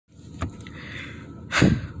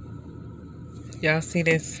Y'all see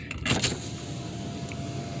this?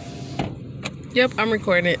 Yep, I'm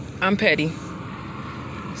recording it. I'm petty.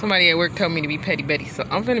 Somebody at work told me to be petty Betty, so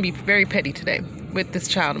I'm gonna be very petty today with this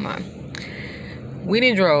child of mine. We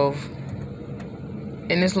done drove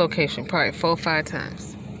in this location probably 4 or 5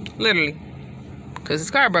 times. Literally. Because his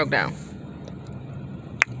car broke down.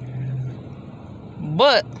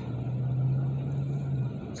 But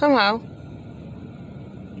somehow,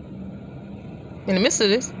 in the midst of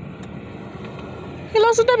this, he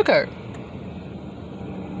lost his debit card.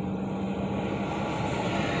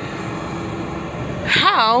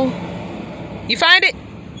 How? You find it?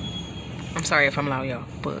 I'm sorry if I'm loud, y'all,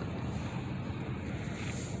 but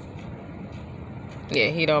yeah,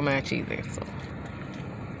 he don't match either, so.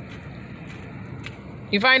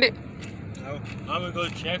 You find it? No, I'm gonna go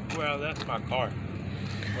check where I left my car.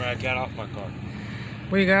 Where I got off my car.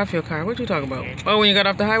 Where you got off your car? What you talking about? Oh, when you got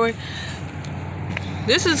off the highway?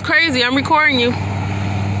 This is crazy. I'm recording you.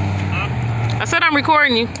 Huh? I said I'm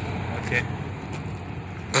recording you. Okay.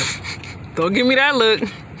 Don't give me that look.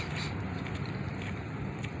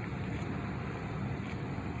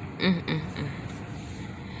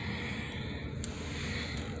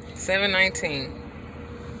 7:19.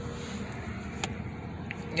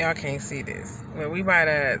 Y'all can't see this, but we by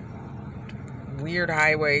that weird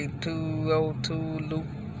highway 202 loop,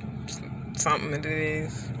 something it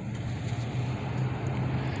is.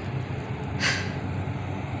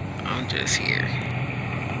 I'm just here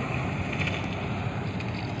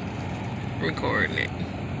recording it.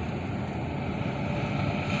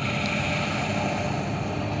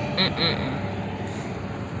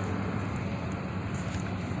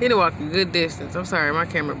 He done walk a good distance. I'm sorry, my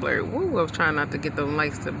camera blurred. Woo, I was trying not to get them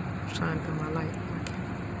lights to shine through my light.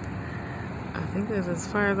 I think that's as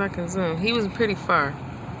far as I can zoom. He was pretty far.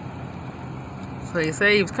 So he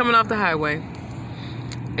said he was coming off the highway,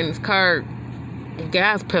 and his car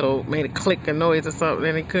gas pedal made a click, a noise or something,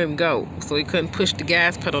 and he couldn't go. So he couldn't push the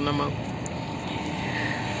gas pedal no more.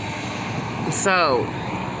 So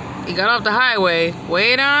he got off the highway,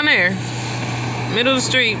 way down there, middle of the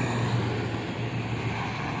street.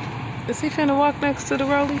 Is he finna walk next to the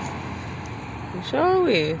rollies? He sure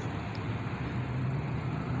is.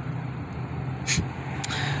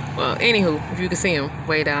 Well, anywho, if you can see him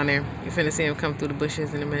way down there, you're finna see him come through the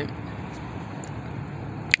bushes in a minute.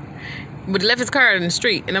 But he left his car in the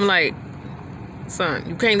street, and I'm like, son,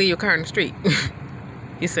 you can't leave your car in the street.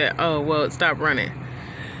 He said, oh, well, stop running.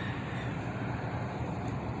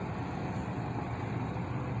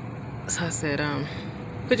 So I said,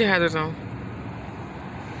 put your hazards on.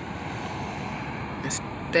 And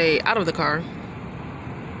stay out of the car.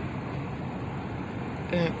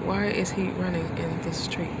 And why is he running in the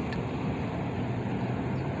street?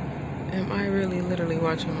 Am I really literally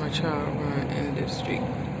watching my child run in the street?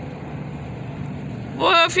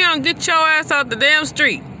 Boy, if you don't get your ass out the damn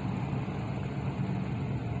street.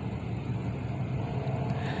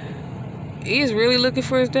 He's really looking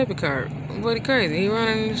for his debit card. Buddy crazy, he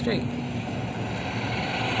running in the street.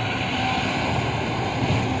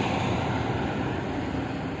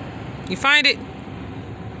 You find it?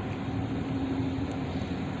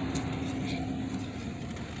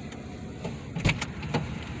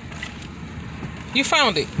 You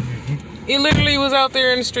found it. It literally was out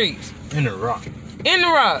there in the streets. In the rock. In the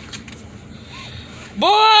rocks. Boy,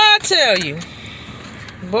 I tell you.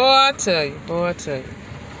 Boy, I tell you. Boy, I tell you.